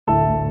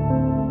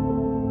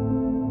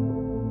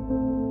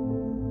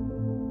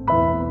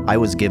I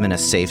was given a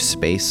safe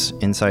space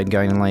inside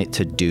Guiding Light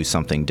to do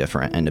something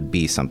different and to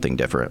be something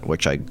different,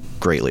 which I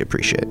greatly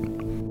appreciate.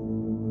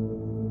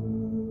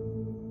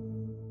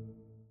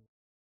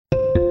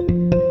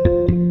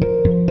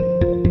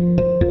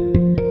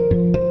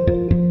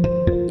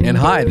 And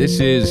hi, this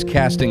is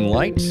Casting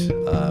Light,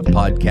 a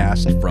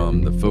podcast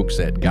from the folks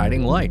at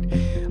Guiding Light.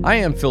 I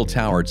am Phil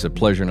Tower. It's a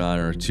pleasure and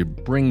honor to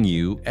bring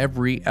you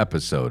every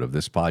episode of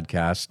this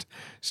podcast,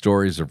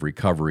 stories of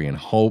recovery and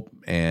hope.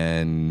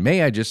 And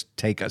may I just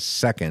take a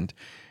second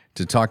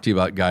to talk to you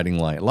about Guiding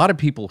Light. A lot of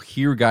people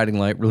hear Guiding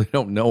Light, really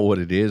don't know what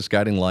it is.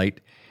 Guiding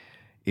Light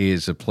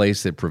is a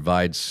place that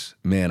provides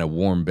men a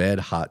warm bed,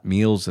 hot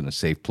meals, and a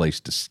safe place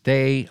to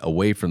stay,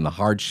 away from the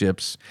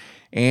hardships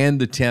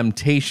and the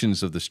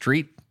temptations of the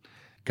street.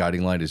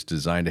 Guiding Light is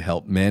designed to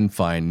help men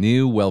find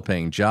new,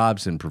 well-paying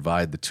jobs and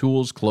provide the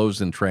tools,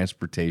 clothes, and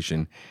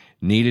transportation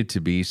needed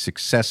to be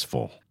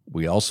successful.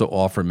 We also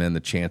offer men the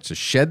chance to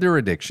shed their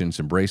addictions,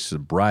 embrace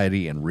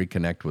sobriety, and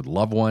reconnect with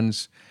loved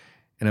ones.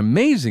 And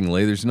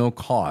amazingly, there's no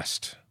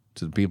cost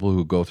to the people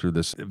who go through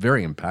this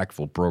very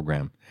impactful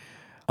program.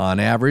 On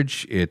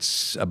average,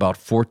 it's about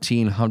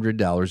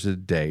 $1,400 a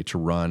day to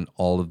run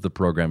all of the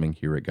programming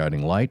here at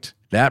Guiding Light.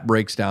 That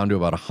breaks down to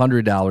about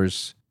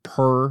 $100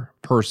 per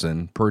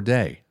person per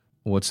day.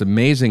 What's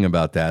amazing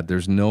about that,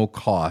 there's no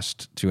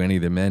cost to any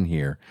of the men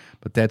here,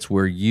 but that's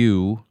where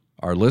you,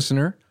 our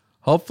listener,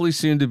 hopefully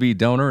soon to be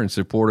donor and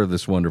supporter of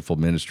this wonderful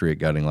ministry at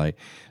Guiding Light,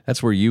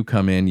 that's where you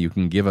come in. You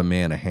can give a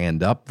man a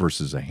hand up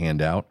versus a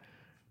handout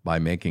by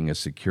making a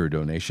secure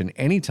donation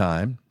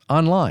anytime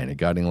online at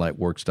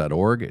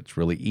guidinglightworks.org. It's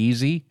really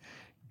easy,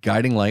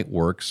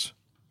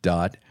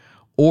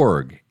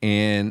 guidinglightworks.org.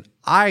 And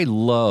I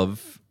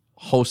love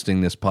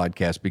hosting this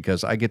podcast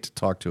because I get to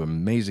talk to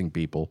amazing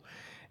people.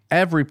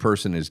 Every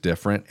person is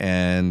different,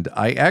 and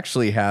I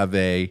actually have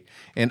an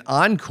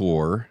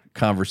encore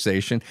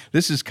conversation.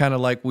 This is kind of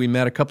like we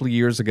met a couple of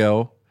years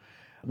ago.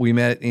 We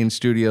met in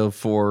studio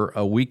for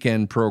a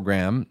weekend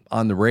program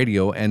on the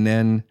radio, and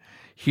then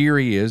here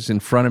he is in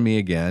front of me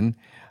again.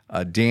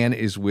 Dan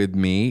is with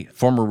me,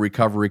 former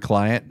recovery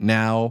client,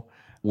 now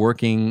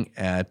working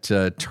at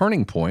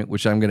Turning Point,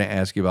 which I'm going to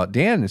ask you about.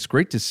 Dan, it's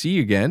great to see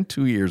you again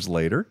 2 years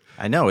later.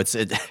 I know, it's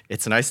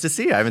nice to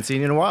see you. I haven't seen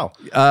you in a while.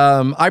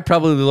 I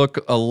probably look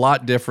a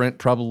lot different,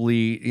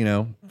 probably,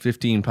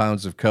 15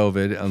 pounds of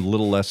COVID, a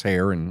little less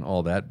hair and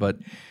all that. But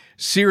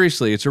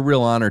seriously, it's a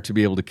real honor to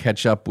be able to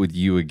catch up with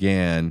you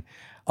again.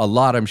 A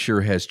lot, I'm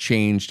sure, has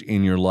changed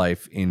in your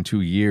life in 2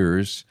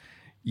 years.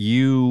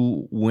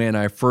 When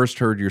I first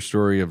heard your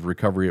story of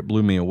recovery, it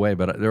blew me away.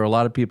 But there are a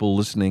lot of people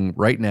listening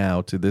right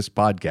now to this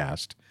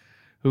podcast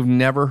who've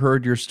never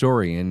heard your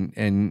story.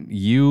 And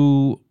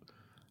you,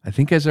 I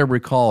think as I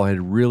recall,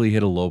 had really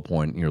hit a low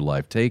point in your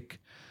life. Take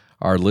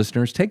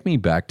me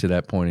back to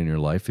that point in your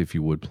life, if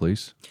you would,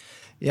 please.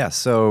 Yeah,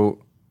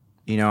 so,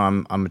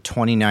 I'm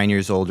 29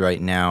 years old right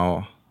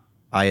now.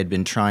 I had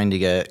been trying to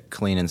get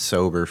clean and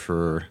sober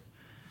for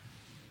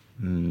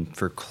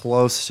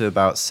close to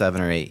about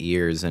 7 or 8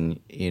 years, and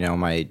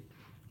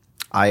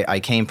I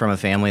came from a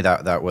family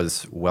that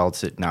was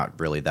not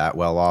really that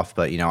well off,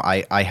 but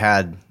I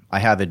had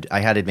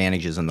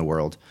advantages in the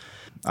world.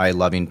 I had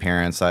loving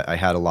parents. I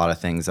had a lot of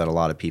things that a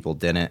lot of people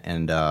didn't,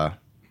 and I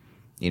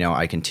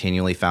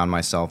continually found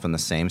myself in the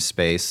same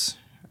space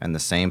and the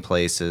same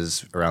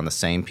places around the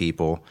same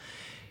people,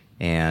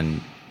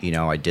 and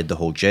I did the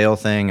whole jail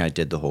thing, I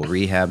did the whole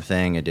rehab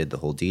thing, I did the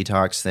whole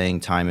detox thing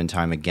time and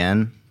time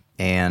again.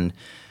 And,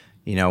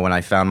 when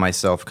I found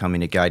myself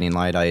coming to Guiding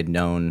Light, I had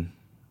known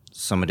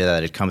somebody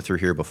that had come through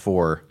here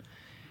before,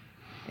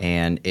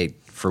 and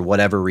for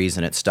whatever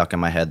reason, it stuck in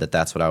my head that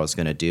that's what I was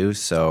going to do.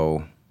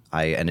 So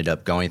I ended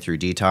up going through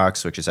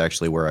detox, which is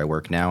actually where I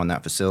work now in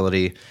that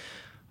facility.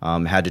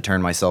 Had to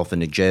turn myself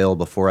into jail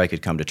before I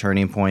could come to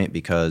Turning Point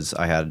because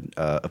I had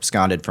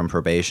absconded from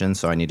probation,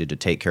 so I needed to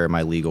take care of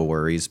my legal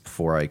worries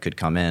before I could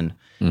come in.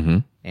 Mm-hmm.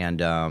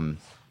 And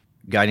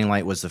Guiding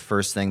Light was the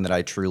first thing that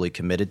I truly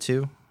committed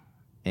to,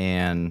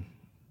 and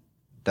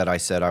that I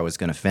said I was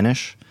going to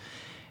finish.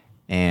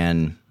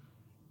 And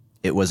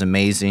it was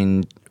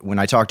amazing. When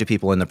I talk to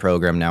people in the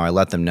program now, I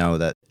let them know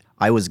that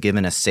I was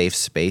given a safe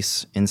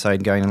space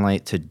inside Guiding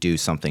Light to do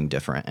something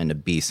different and to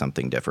be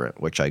something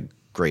different, which I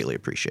greatly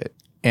appreciate.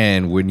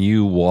 And when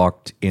you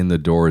walked in the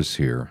doors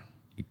here,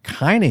 you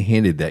kind of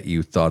hinted that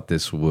you thought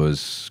this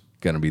was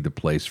going to be the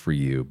place for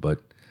you, but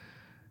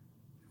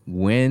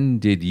when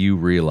did you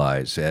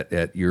realize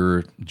at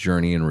your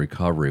journey in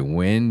recovery,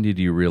 when did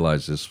you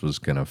realize this was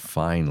going to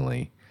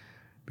finally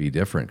be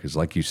different? Because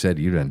like you said,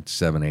 you've done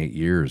 7, 8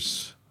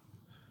 years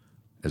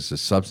as a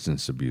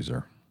substance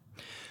abuser.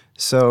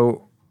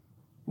 So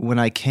when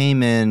I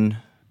came in,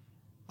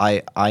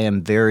 I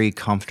am very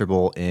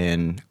comfortable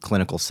in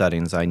clinical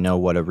settings. I know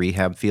what a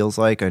rehab feels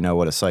like. I know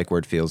what a psych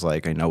ward feels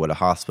like. I know what a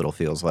hospital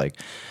feels like.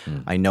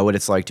 I know what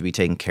it's like to be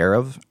taken care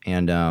of,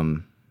 and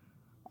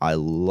I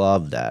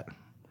love that.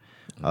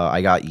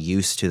 I got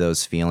used to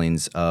those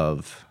feelings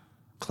of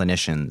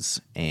clinicians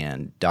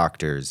and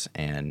doctors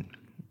and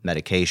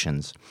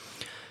medications.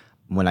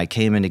 when I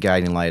came into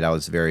Guiding Light, I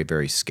was very,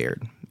 very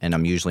scared. And I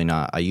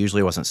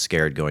usually wasn't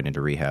scared going into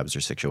rehabs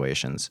or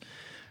situations.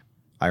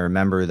 I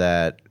remember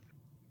that,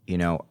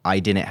 I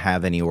didn't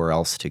have anywhere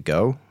else to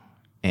go.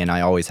 And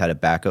I always had a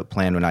backup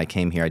plan. When I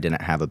came here, I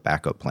didn't have a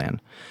backup plan.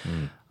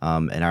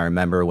 And I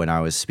remember when I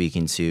was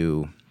speaking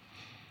to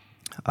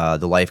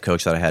the life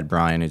coach that I had,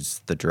 Brian, who's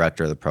the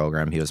director of the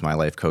program. He was my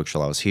life coach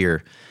while I was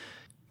here.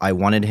 I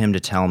wanted him to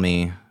tell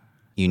me,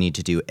 you need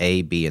to do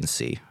A, B, and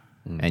C,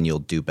 and you'll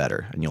do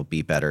better, and you'll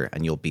be better,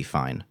 and you'll be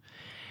fine.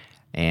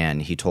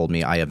 And he told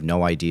me, I have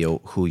no idea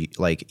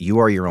you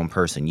are your own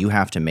person. You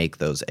have to make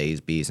those A's,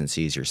 B's, and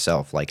C's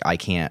yourself. Like, I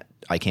can't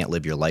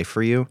live your life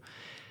for you.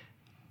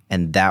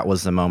 And that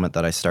was the moment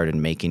that I started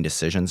making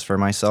decisions for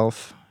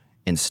myself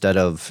and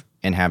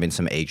having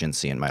some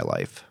agency in my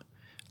life.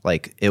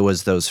 Like, it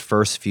was those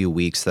first few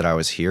weeks that I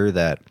was here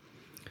that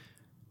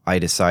I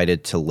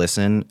decided to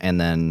listen and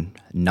then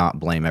not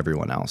blame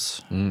everyone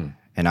else. And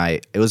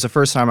it was the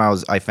first time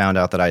I found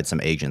out that I had some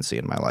agency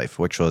in my life,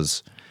 which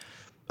was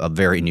a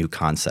very new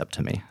concept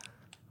to me.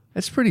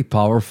 That's pretty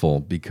powerful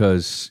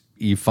because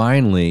you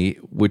finally,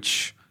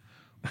 which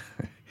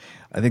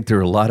I think there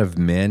are a lot of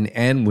men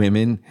and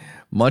women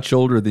much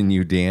older than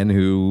you, Dan,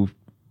 who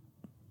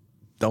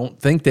don't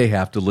think they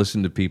have to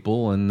listen to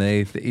people, and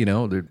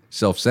they're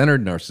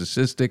self-centered,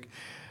 narcissistic.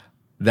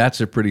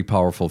 That's a pretty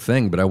powerful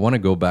thing. But I want to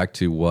go back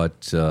to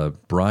what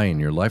Brian,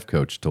 your life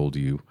coach, told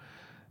you.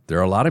 There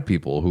are a lot of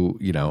people who,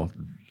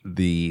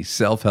 the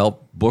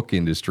self-help book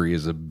industry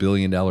is a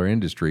billion-dollar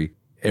industry.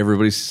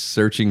 Everybody's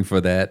searching for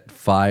that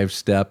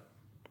 5-step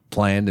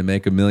plan to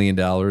make $1 million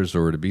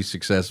or to be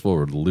successful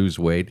or to lose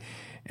weight.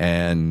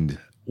 And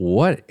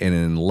what an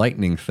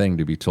enlightening thing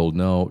to be told,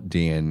 no,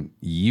 Dan,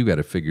 you got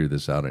to figure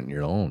this out on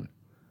your own.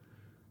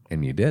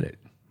 And you did it.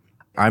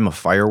 I'm a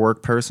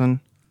firework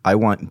person. I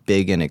want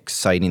big and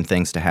exciting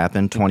things to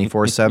happen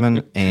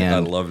 24/7. And I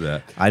love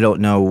that. I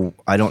don't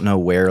know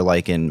where,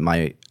 like, in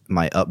my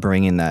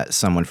upbringing, that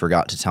someone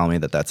forgot to tell me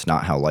that that's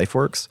not how life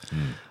works.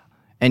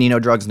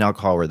 And drugs and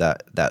alcohol were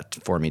that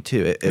for me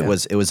too. It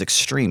was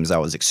extremes. I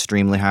was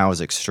extremely high, I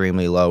was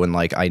extremely low, and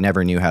I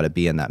never knew how to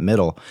be in that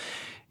middle.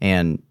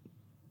 And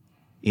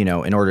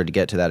in order to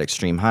get to that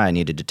extreme high, I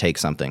needed to take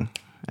something,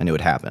 and it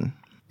would happen.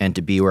 And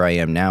to be where I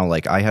am now,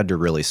 I had to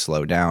really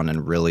slow down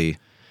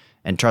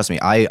and trust me,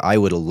 I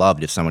would have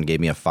loved if someone gave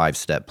me a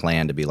 5-step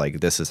plan to be like,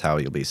 this is how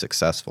you'll be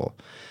successful.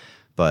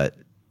 But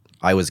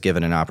I was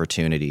given an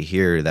opportunity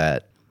here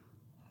that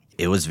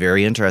it was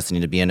very interesting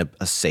to be in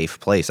a safe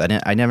place.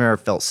 I never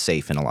felt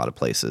safe in a lot of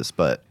places,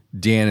 but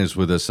Dan is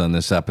with us on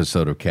this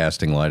episode of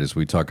Casting Light as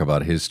we talk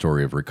about his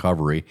story of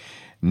recovery.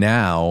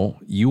 Now,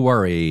 you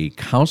are a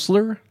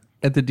counselor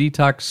at the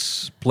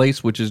detox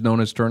place, which is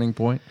known as Turning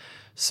Point?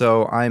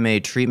 So I'm a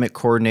treatment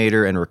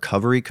coordinator and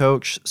recovery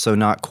coach. So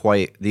not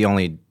quite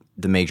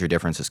the major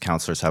difference is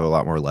counselors have a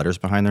lot more letters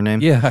behind their name.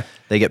 Yeah.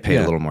 They get paid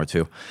a little more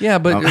too. Yeah,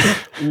 but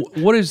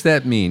what does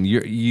that mean?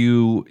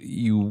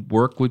 You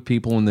work with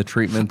people in the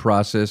treatment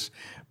process,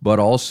 but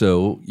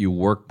also you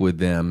work with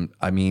them.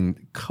 I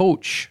mean,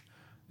 coach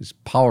is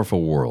a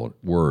powerful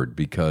word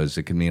because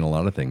it can mean a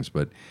lot of things,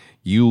 but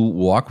you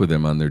walk with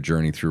them on their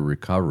journey through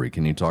recovery.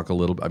 Can you talk a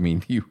little? I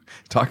mean, you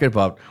talking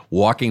about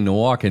walking the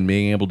walk and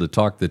being able to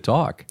talk the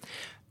talk.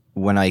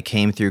 When I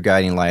came through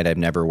Guiding Light, I've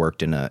never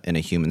worked in a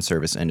human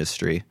service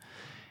industry,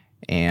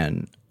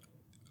 and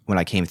when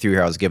I came through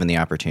here, I was given the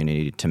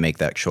opportunity to make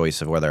that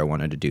choice of whether I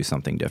wanted to do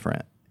something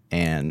different.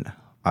 And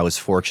I was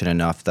fortunate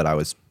enough that I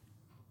was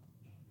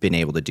been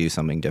able to do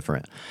something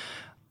different.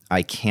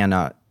 I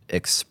cannot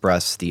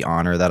express the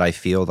honor that I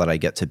feel that I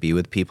get to be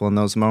with people in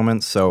those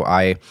moments. So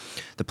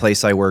the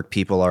place I work,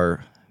 people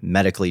are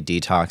medically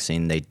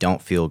detoxing. They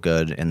don't feel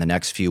good. In the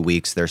next few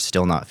weeks, they're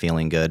still not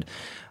feeling good.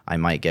 I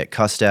might get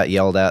cussed at,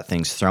 yelled at,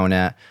 things thrown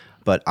at,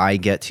 but I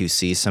get to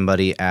see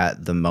somebody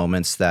at the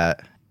moments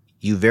that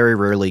you very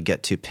rarely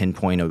get to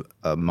pinpoint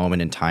a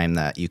moment in time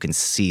that you can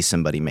see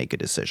somebody make a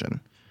decision,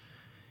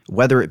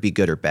 whether it be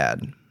good or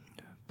bad.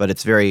 But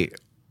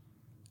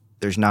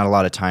there's not a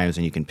lot of times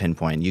when you can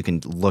pinpoint. You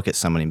can look at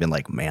somebody and be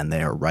like, man,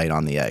 they are right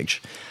on the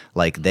edge.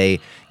 Like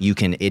you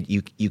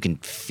can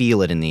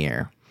feel it in the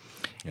air.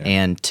 Yeah.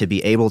 And to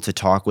be able to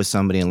talk with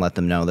somebody and let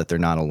them know that they're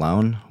not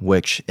alone,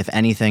 which if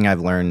anything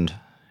I've learned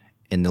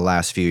in the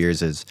last few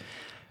years is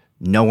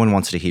no one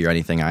wants to hear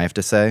anything I have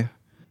to say.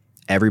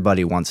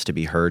 Everybody wants to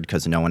be heard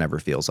because no one ever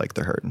feels like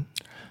they're heard.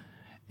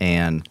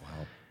 And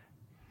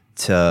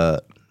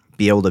to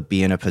be able to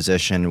be in a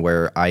position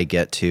where I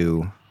get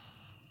to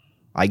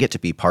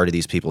be part of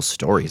these people's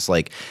stories.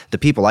 Like the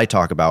people I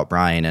talk about,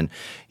 Brian, and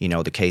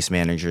the case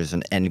managers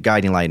and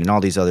Guiding Light and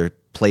all these other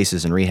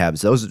places and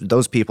rehabs,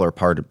 those people are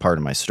part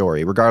of my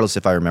story. Regardless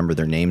if I remember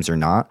their names or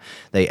not,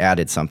 they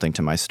added something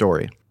to my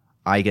story.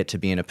 I get to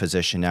be in a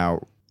position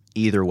now,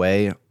 either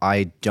way,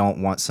 I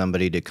don't want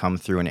somebody to come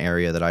through an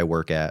area that I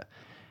work at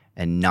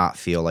and not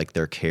feel like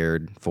they're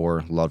cared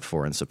for, loved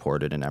for, and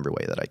supported in every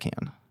way that I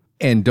can.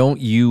 And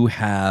don't you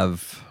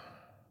have,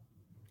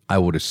 I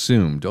would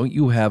assume, don't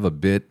you have a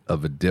bit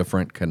of a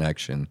different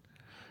connection?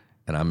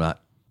 And I'm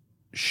not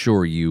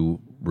sure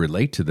you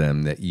relate to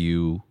them that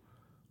you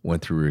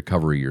went through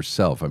recovery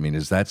yourself. I mean,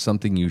 is that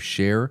something you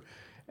share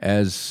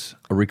as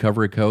a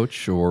recovery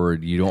coach, or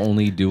you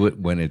only do it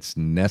when it's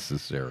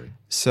necessary?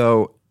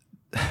 So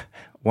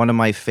one of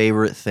my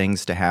favorite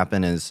things to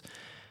happen is,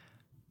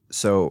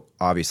 so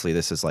obviously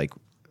this is like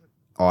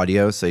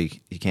audio, so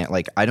you can't,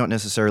 like, I don't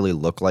necessarily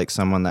look like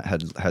someone that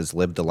has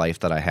lived the life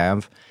that I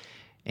have,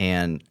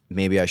 and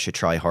maybe I should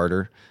try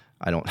harder.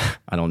 I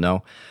don't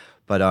know.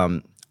 But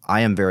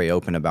I am very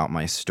open about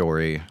my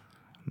story.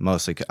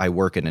 Mostly I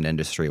work in an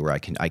industry where I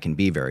can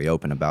be very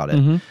open about it.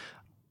 Mm-hmm.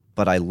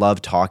 But I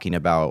love talking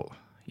about,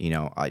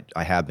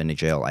 I have been to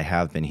jail, I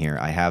have been here,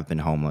 I have been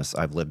homeless,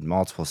 I've lived in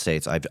multiple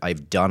states,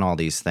 I've done all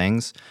these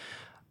things.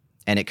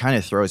 And it kind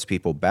of throws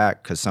people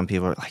back, because some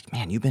people are like,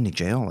 man, you've been to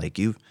jail, like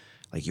you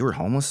were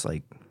homeless,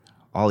 like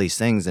all these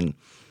things. And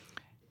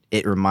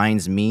it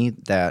reminds me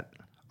that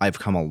I've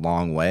come a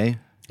long way.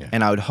 Yeah.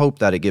 And I would hope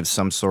that it gives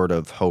some sort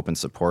of hope and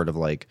support of,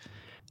 like,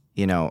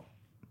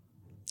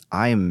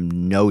 I am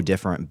no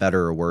different,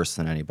 better or worse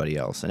than anybody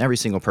else. And every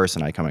single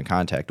person I come in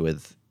contact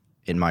with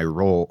in my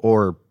role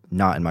or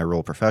not in my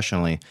role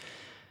professionally,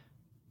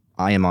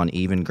 I am on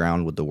even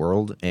ground with the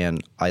world.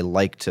 And I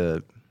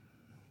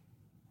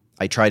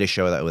try to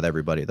show that with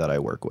everybody that I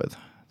work with.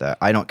 That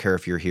I don't care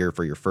if you're here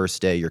for your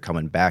first day, you're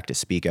coming back to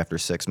speak after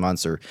 6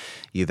 months, or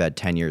you've had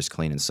 10 years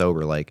clean and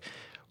sober. Like,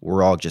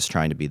 we're all just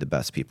trying to be the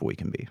best people we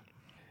can be.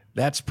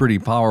 That's pretty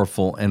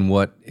powerful. And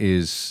what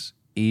is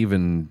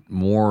even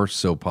more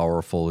so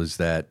powerful is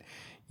that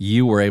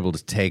you were able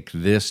to take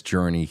this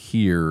journey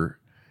here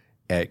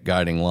at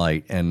Guiding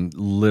Light and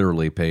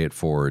literally pay it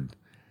forward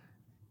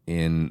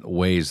in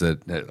ways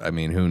that, I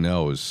mean, who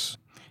knows?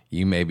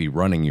 You may be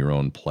running your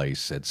own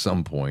place at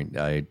some point.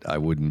 I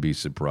wouldn't be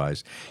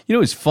surprised.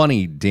 It's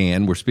funny,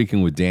 Dan. We're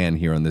speaking with Dan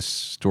here on this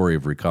story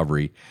of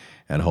recovery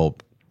and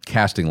hope,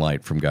 casting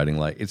light from Guiding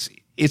Light. It's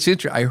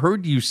interesting. I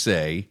heard you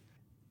say,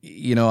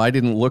 I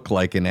didn't look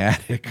like an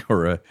addict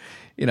or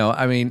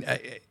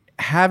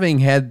having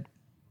had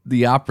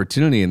the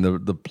opportunity and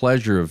the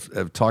pleasure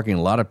of talking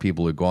to a lot of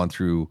people who've gone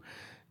through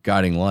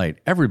Guiding Light,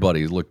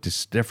 everybody looked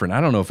just different.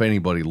 I don't know if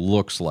anybody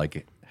looks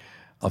like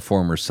a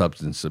former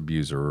substance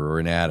abuser or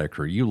an addict,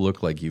 or you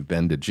look like you've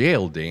been to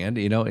jail, Dan.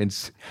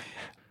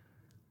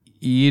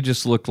 You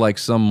just look like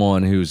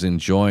someone who's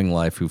enjoying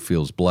life, who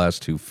feels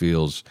blessed, who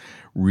feels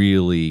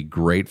really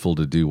grateful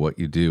to do what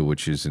you do,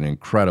 which is an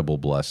incredible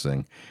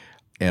blessing.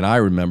 And I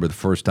remember the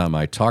first time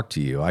I talked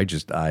to you,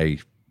 I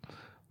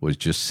was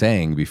just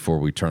saying before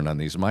we turned on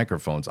these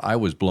microphones, I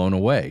was blown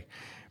away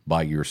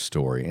by your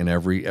story. And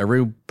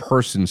every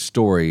person's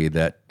story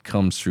that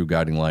comes through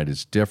Guiding Light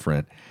is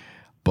different.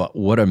 But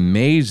what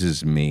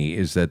amazes me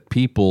is that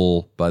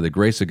people, by the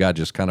grace of God,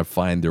 just kind of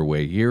find their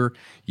way here.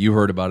 You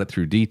heard about it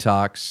through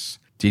Detox.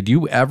 Did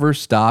you ever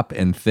stop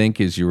and think,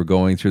 as you were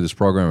going through this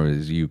program,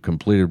 as you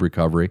completed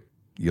recovery,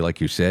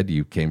 like you said,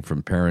 you came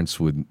from parents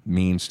with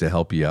means to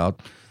help you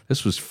out.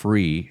 This was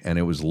free, and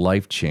it was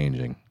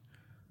life-changing.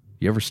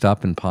 You ever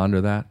stop and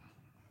ponder that?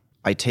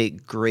 I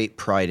take great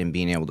pride in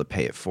being able to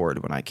pay it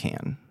forward when I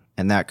can.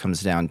 And that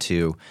comes down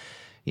to,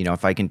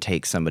 if I can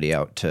take somebody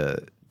out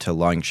to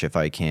lunch, if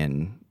I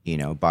can,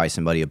 buy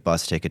somebody a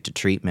bus ticket to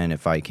treatment,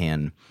 if I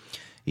can,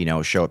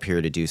 show up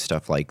here to do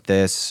stuff like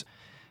this,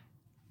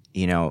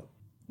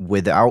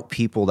 without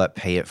people that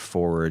pay it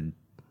forward,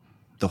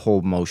 the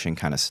whole motion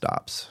kind of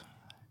stops.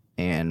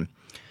 And,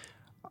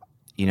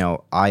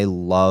 I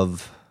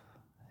love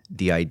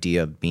the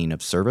idea of being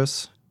of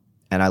service.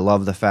 And I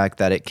love the fact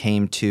that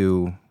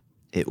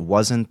it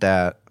wasn't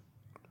that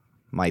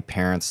my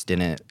parents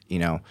didn't,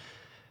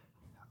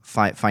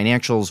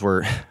 financials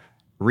were,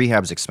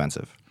 rehab's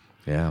expensive.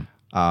 Yeah.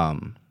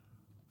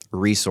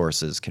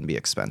 Resources can be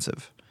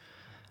expensive.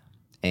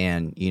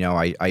 And,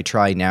 I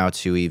try now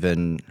to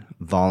even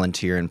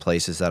volunteer in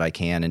places that I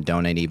can and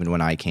donate even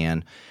when I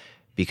can,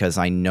 because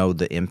I know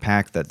the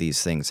impact that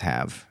these things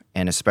have.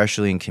 And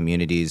especially in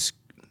communities,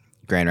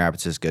 Grand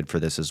Rapids is good for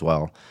this as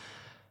well.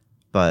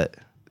 But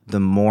the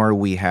more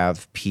we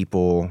have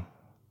people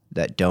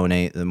that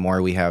donate, the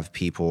more we have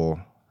people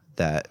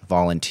that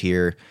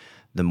volunteer,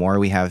 the more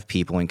we have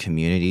people in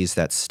communities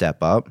that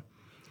step up.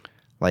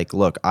 Like,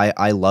 look,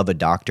 I love a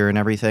doctor and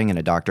everything, and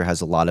a doctor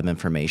has a lot of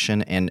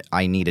information, and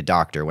I need a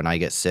doctor. When I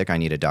get sick, I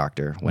need a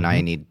doctor. When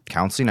I need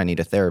counseling, I need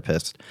a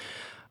therapist.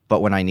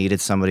 But when I needed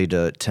somebody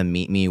to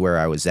meet me where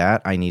I was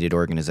at, I needed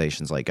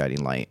organizations like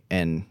Guiding Light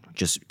and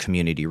just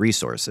community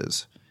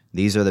resources.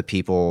 These are the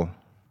people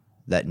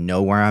that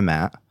know where I'm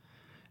at.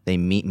 They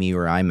meet me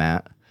where I'm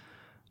at.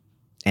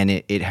 And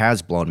it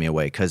has blown me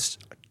away, because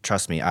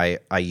trust me, I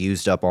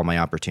used up all my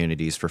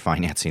opportunities for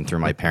financing through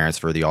my parents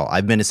for the all.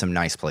 I've been to some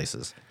nice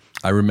places.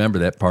 I remember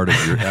that part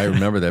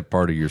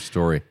of your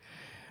story.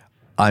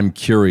 I'm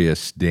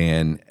curious,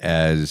 Dan,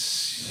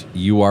 as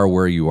you are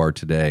where you are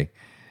today,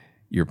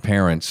 your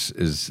parents,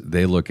 as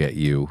they look at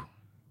you,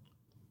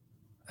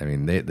 I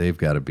mean, they've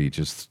got to be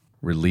just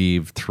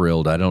relieved,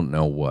 thrilled. I don't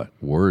know what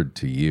word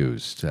to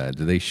use. Do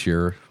they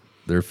share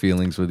their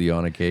feelings with you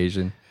on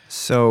occasion?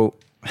 So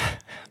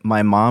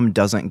my mom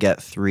doesn't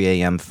get 3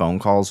 a.m. phone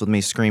calls with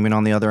me screaming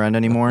on the other end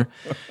anymore.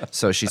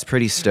 So she's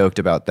pretty stoked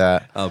about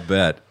that. I'll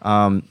bet.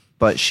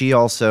 But she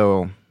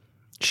also,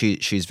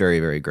 she's very,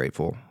 very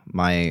grateful.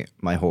 My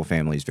whole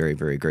family is very,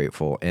 very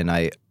grateful. And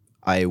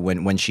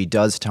when she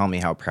does tell me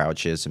how proud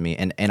she is of me,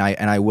 and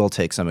I will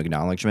take some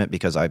acknowledgement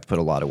because I've put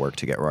a lot of work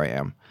to get where I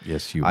am.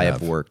 Yes, you I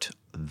have. have worked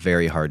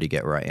very hard to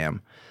get where I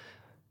am.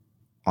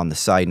 On the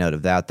side note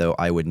of that, though,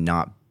 I would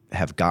not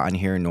have gotten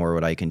here, nor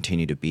would I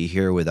continue to be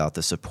here without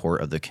the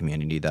support of the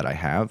community that I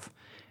have.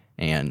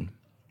 And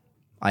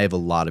I have a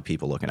lot of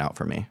people looking out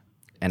for me.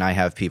 And I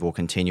have people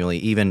continually,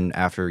 even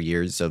after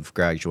years of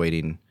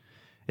graduating.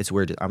 It's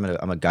weird. I'm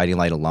a Guiding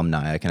Light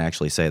alumni. I can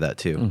actually say that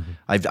too. Mm-hmm.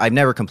 I've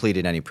never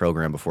completed any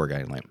program before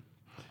Guiding Light.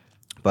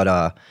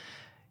 But,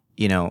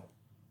 you know,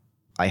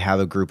 I have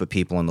a group of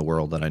people in the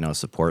world that I know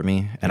support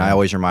me. And I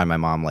always remind my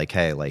mom, like,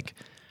 hey, like,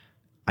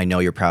 I know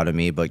you're proud of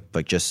me,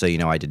 but just so you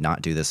know, I did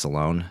not do this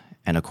alone.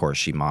 And of course,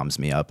 she moms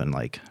me up and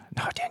like,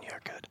 no, Dan, you're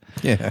good.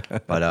 Yeah.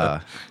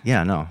 But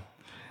yeah, no.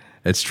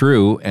 It's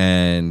true.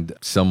 And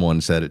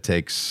someone said it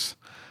takes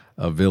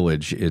a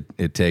village.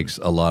 It takes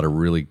a lot of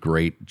really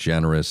great,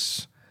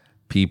 generous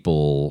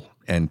people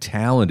and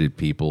talented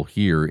people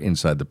here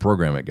inside the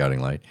program at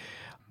Guiding Light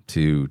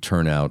to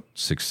turn out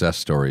success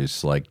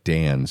stories like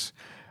Dan's.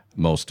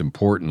 Most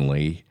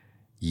importantly,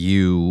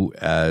 you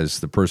as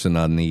the person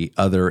on the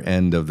other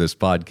end of this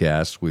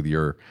podcast with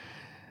your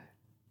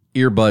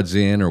earbuds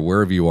in or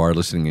wherever you are,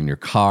 listening in your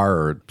car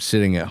or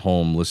sitting at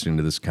home listening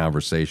to this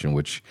conversation,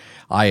 which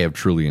I have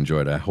truly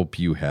enjoyed. I hope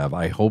you have.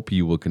 I hope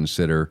you will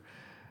consider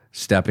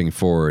stepping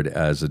forward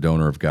as a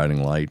donor of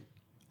Guiding Light.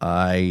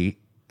 I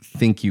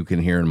think you can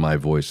hear in my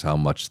voice how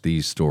much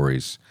these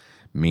stories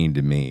mean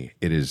to me.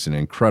 It is an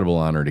incredible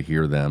honor to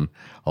hear them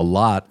a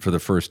lot for the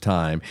first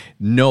time.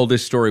 No,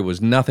 this story was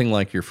nothing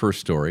like your first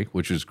story,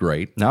 which was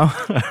great. No?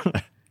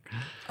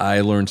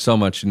 I learned so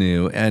much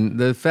new. And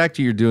the fact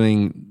that you're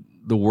doing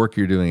the work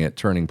you're doing at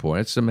Turning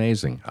Point, it's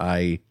amazing.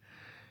 I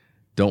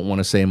don't want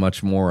to say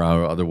much more,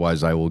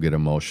 otherwise I will get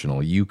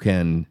emotional. You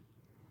can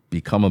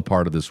become a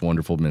part of this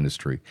wonderful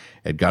ministry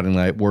at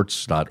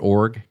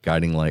guidinglightworks.org,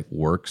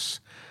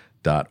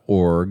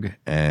 guidinglightworks.org,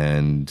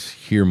 and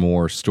hear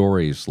more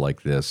stories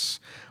like this.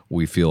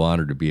 We feel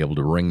honored to be able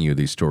to bring you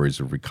these stories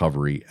of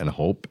recovery and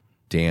hope.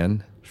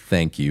 Dan,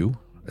 thank you.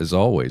 As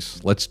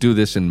always, let's do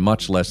this in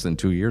much less than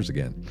 2 years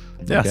again.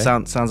 Yeah, okay?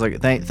 Sounds like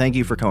it. Thank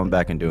you for coming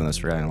back and doing this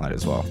for Guiding Light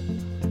as well.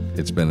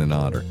 It's been an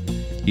honor.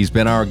 He's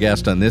been our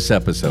guest on this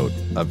episode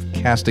of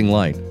Casting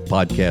Light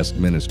Podcast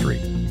Ministry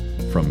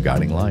from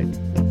Guiding Light.